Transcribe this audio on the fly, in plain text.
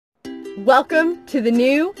Welcome to the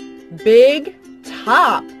new Big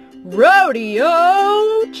Top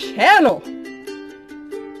Rodeo channel.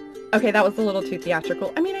 Okay, that was a little too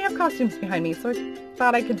theatrical. I mean, I have costumes behind me, so I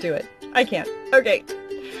thought I could do it. I can't. Okay.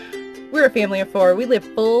 We're a family of 4. We live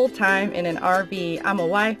full-time in an RV. I'm a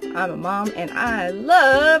wife, I'm a mom, and I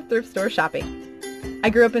love thrift store shopping. I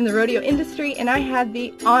grew up in the rodeo industry, and I had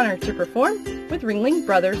the honor to perform with Ringling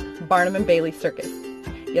Brothers Barnum and Bailey Circus.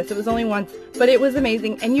 Yes, it was only once, but it was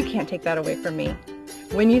amazing, and you can't take that away from me.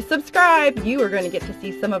 When you subscribe, you are going to get to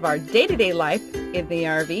see some of our day-to-day life in the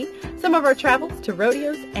RV, some of our travels to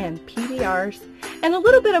rodeos and PBRs, and a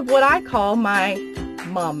little bit of what I call my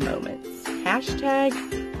mom moments. Hashtag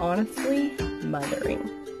honestly mothering.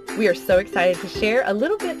 We are so excited to share a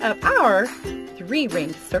little bit of our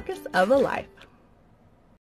 3-ring circus of a life.